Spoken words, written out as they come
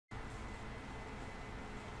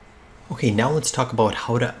Okay, now let's talk about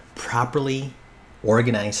how to properly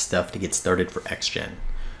organize stuff to get started for xGen.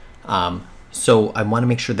 So I want to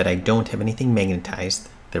make sure that I don't have anything magnetized.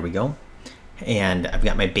 There we go. And I've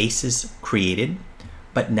got my bases created,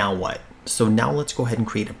 but now what? So now let's go ahead and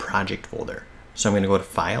create a project folder. So I'm going to go to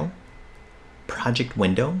File, Project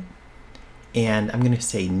Window, and I'm going to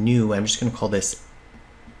say New. I'm just going to call this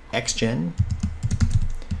xGen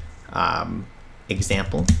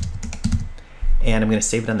example. And I'm going to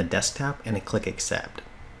save it on the desktop and I click Accept.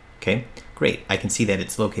 Okay, great. I can see that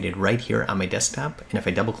it's located right here on my desktop. And if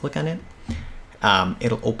I double click on it,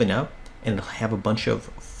 it'll open up and it'll have a bunch of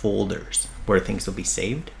folders where things will be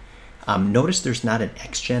saved. Notice there's not an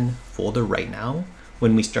xGen folder right now.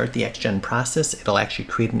 When we start the xGen process, it'll actually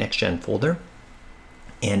create an xGen folder.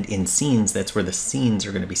 And in scenes, that's where the scenes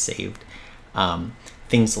are going to be saved.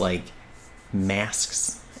 Things like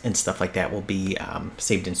masks and stuff like that will be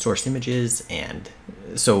saved in source images, and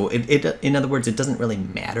so in other words, it doesn't really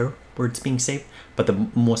matter where it's being saved, but the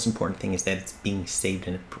most important thing is that it's being saved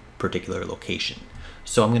in a particular location.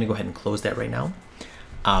 So I'm going to go ahead and close that right now,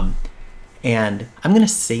 and I'm going to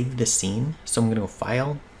save the scene. So I'm going to go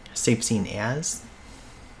File, Save Scene As,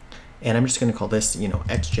 and I'm just going to call this,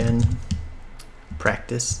 xGen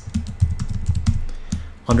practice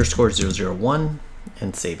 _001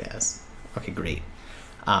 and save as. Okay, great.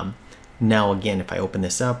 Now again, if I open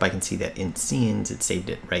this up, I can see that in scenes, it saved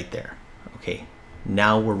it right there. Okay,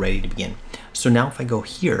 now we're ready to begin. So now if I go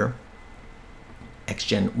here,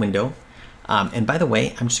 xGen window, and by the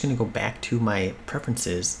way, I'm just going to go back to my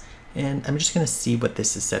preferences and I'm just going to see what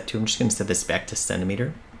this is set to. I'm just going to set this back to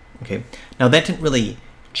centimeter. Okay, now that didn't really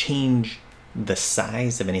change the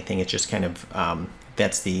size of anything. It's just kind of,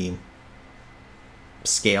 that's the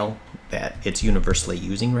scale that it's universally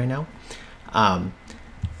using right now.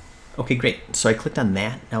 Okay, great. So I clicked on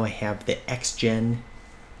that. Now I have the xGen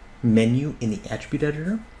menu in the attribute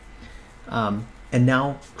editor. And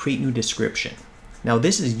now create new description. Now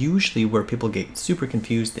this is usually where people get super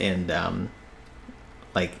confused and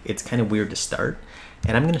like it's kind of weird to start.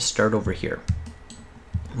 And I'm going to start over here.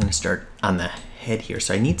 I'm going to start on the head here.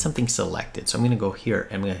 So I need something selected. So I'm going to go here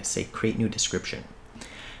and I'm going to say create new description.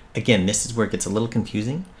 Again, this is where it gets a little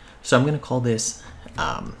confusing. So I'm going to call this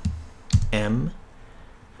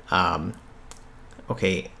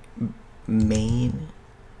main,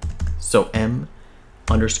 so M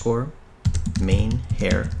 _ main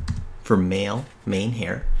hair for male, main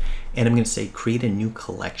hair, and I'm going to say create a new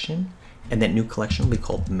collection, and that new collection will be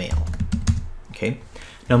called male. Okay,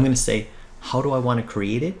 now I'm going to say how do I want to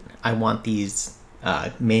create it. I want these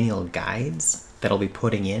manual guides that I'll be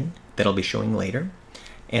putting in, that I'll be showing later,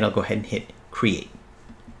 and I'll go ahead and hit create.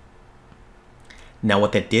 Now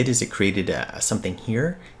what that did is it created something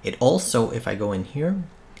here. It also, if I go in here,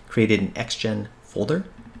 created an xGen folder.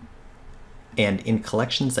 And in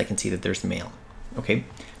collections, I can see that there's male. Okay,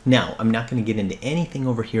 now I'm not going to get into anything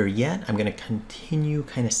over here yet. I'm going to continue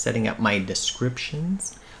kind of setting up my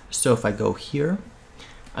descriptions. So if I go here,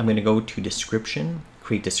 I'm going to go to description,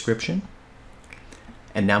 create description.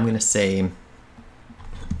 And now I'm going to say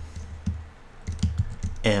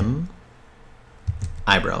M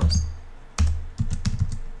eyebrows.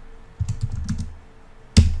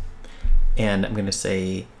 And I'm going to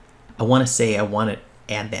say, I want to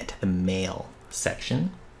add that to the male section.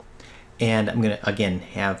 And I'm going to, again,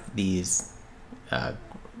 have these guides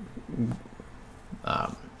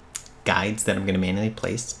that I'm going to manually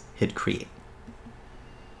place, hit create.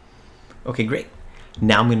 Okay, great.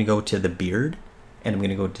 Now I'm going to go to the beard and I'm going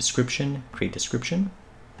to go description, create description.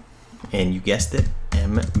 And you guessed it,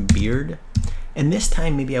 M beard. And this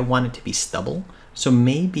time, maybe I want it to be stubble. So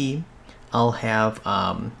maybe I'll have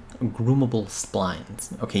groomable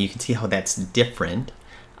splines. Okay, you can see how that's different.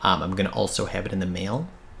 I'm going to also have it in the male,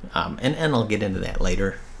 and I'll get into that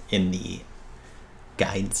later in the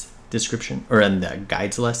guides description or in the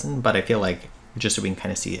guides lesson, but I feel like just so we can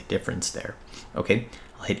kind of see a difference there. Okay,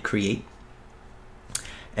 I'll hit create,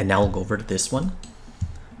 and now we'll go over to this one.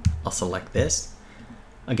 I'll select this.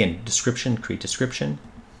 Again, description, create description.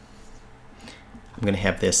 I'm going to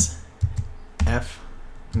have this F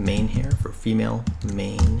main hair for female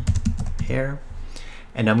main hair,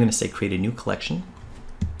 and I'm going to say create a new collection,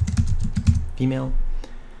 female,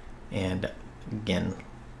 and again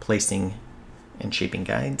placing and shaping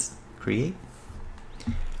guides, create,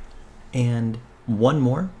 and one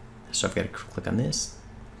more. So I've got to click on this,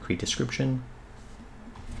 create description,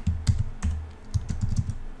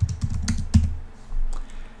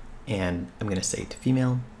 and I'm going to say to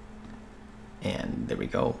female, and there we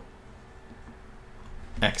go.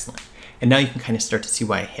 Excellent. And now you can kind of start to see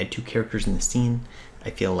why I had two characters in the scene.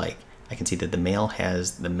 I feel like I can see that the male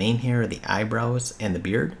has the mane hair, the eyebrows, and the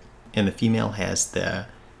beard, and the female has the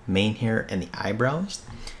mane hair and the eyebrows.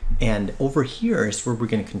 And over here is where we're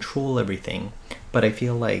going to control everything, but I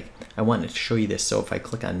feel like I wanted to show you this. So if I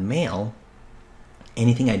click on male,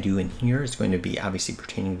 anything I do in here is going to be obviously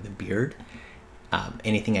pertaining to the beard.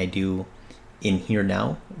 Anything I do in here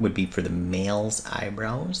now would be for the male's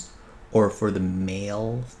eyebrows or for the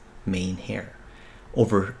male's mane hair.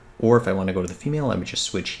 Or if I want to go to the female, I would just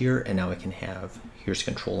switch here, and now I can have, here's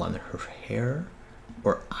control on her hair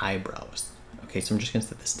or eyebrows. Okay, so I'm just going to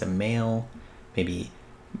set this to male, maybe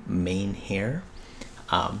mane hair,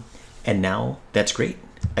 and now that's great.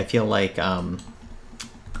 I feel like I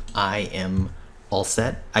am all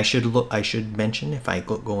set. I should mention, if I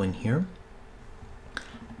go in here,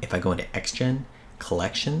 if I go into xGen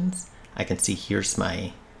collections, I can see here's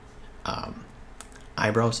my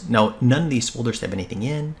eyebrows. Now none of these folders have anything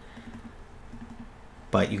in,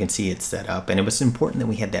 but you can see it's set up, and it was important that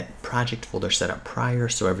we had that project folder set up prior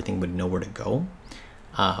so everything would know where to go.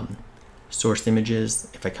 Source images,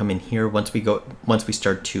 if I come in here, once we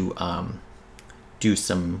start to do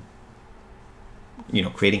some,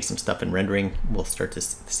 creating some stuff and rendering, we'll start to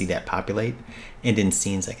see that populate. And in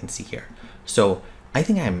scenes, I can see here. So I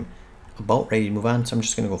think I'm about ready to move on. So I'm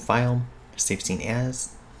just going to go File, Save Scene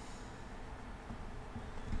As.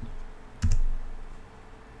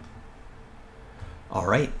 All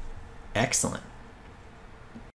right, excellent.